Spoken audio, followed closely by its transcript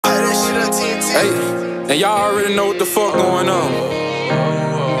Hey, and y'all already know what the fuck going on.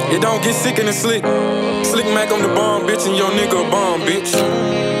 It don't get sick in the slick. Slick Mackk, I'm the bomb, bitch, and your nigga a bomb, bitch.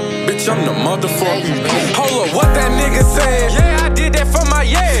 Bitch, I'm the motherfucking. Hold up, what that nigga said? Yeah, I did that for my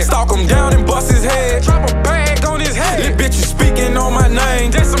yeah. Stalk him down and bust his head. Drop a bag on his head. Little bitch, you speaking on my name.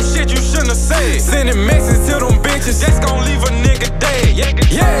 That's some shit you shouldn't have said. Sending messages to them bitches. That's gon' leave a nigga dead.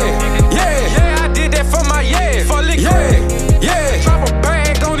 Yeah, I did that for my yeah. For Slickk, yeah. Drop a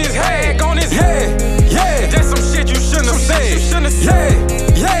bag on his head. Yeah. That's some shit you shouldn't have said.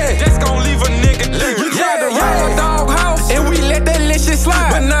 Yeah. That's gon' leave a nigga dead. You tried to rob a dog house, and we let that lit shit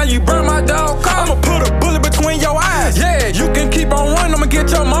slide. But now you burn my dog car. I'ma put a bullet between your eyes. Yeah, you can keep on running. I'ma get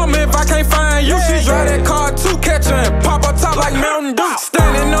your mama if I can't find you. She drive that car too, catch her and pop up top like Mountain Dew.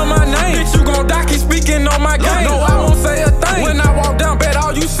 Standing on my name, bitch, you gon' die. Keep speaking on my game. No, I won't say a thing. When I walk down, bet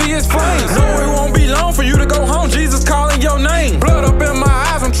all you see is flames. No, it won't be long for you to go home. Jesus calling your name. Blood up in my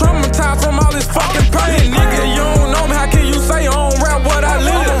eyes, I'm traumatized from all this fucking pain. Nigga, you don't know me, how can you say I don't rap what I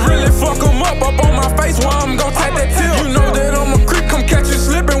live? I'ma really fuck them up on my face while I'm gon' take that tip. You know that I'm a creep, come catch you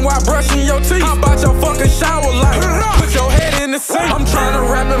slipping while brushing your teeth. How about your fucking shower light? Put your head in the sink. I'm trying to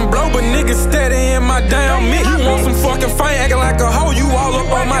rap and blow, but niggas steady in my damn mitt. You want some fucking fame, acting like a hoe, you all up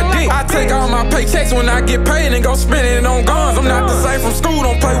on my dick. I take all my paychecks when I get paid and go spend it on guns. I'm not the same from school,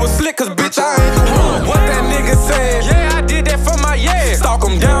 don't play with Slickk, cause bitch I ain't the one. What that nigga said? Yeah, I did that for my yeah. Stalk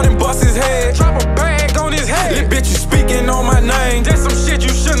him down and bust his head. Drop a bag on his head. Little bitch, you speaking on my name. That's some shit you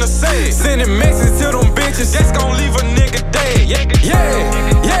shouldn't have said. Sending messages to them bitches. That's gon' leave a nigga dead. Yeah,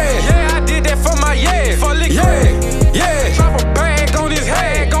 I did that for my yeah. For Slickk, yeah. Drop a bag on his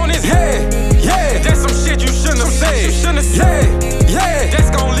head. Yeah. That's some shit you shouldn't have said. Yeah. That's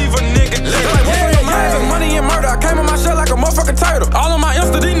gon' leave a nigga dead. Like, what's on your mind? It's money and murder. I came on my shell like a motherfucking turtle. All of my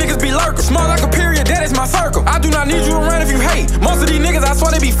Insta, these niggas be lurkers. Small like a period, that is my circle. I do not need you around if you hate. Most of these niggas, I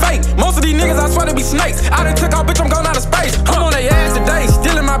swear they be fake. Most of these niggas, I swear they be snakes. I done took off, bitch, I'm going out of space. I'm on their ass today.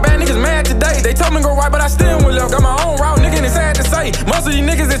 Stealing my bad niggas mad today. They told me go right, but I still went left. Got my own route, nigga, and it's sad to say. Most of these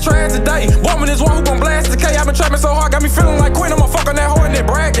niggas is trash today. Woman is one who gon' blast the K. I been trapping so hard, got me feeling like Queen. I'ma fuck on that hoe and then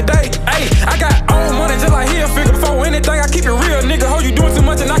brag today. Ayy, I got own money just like here. Figure before anything, I keep it real, nigga. Ho, you doing too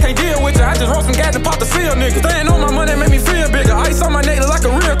much and I can't deal with you. I just roll some gas and pop the seal, nigga. Staying on my money make me feel bigger. Ice on my neck like a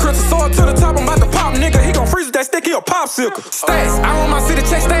real crystal. Sword to the top, I'm about to pop, nigga. He gon' freeze with that stick, he a popsicle. Stats, I run my city,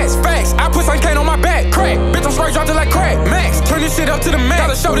 check stats, facts. I put some cane on my back, crack. Bitch, I'm straight dropped it like crack. Max, turn this shit up to the max.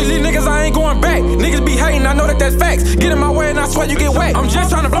 Gotta show these niggas I ain't going back. Niggas be hating, I know that that's facts. Get in my way and I swear you get whacked. I'm just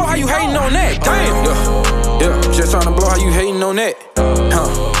trying to blow how you hating on that. Damn. Yeah, just trying to blow how you hating on that.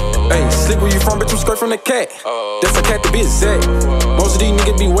 Hey, Slickk, where you from, bitch? I'm straight from the cat. That's a cat to be exact. Most of these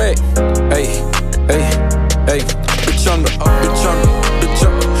niggas be whack. Hey, bitch, I'm the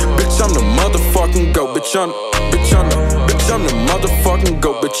motherfucking goat. Bitch, I'm the motherfucking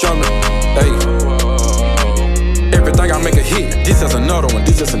goat. Bitch, I'm the, hey. Everything I make a hit. This is another one.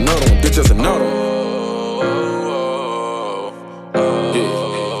 This is another one. This is another one. Yeah.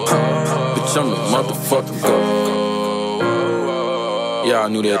 Bitch, I'm the motherfucking goat. Yeah, I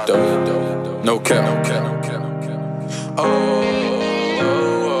knew that though. No cap.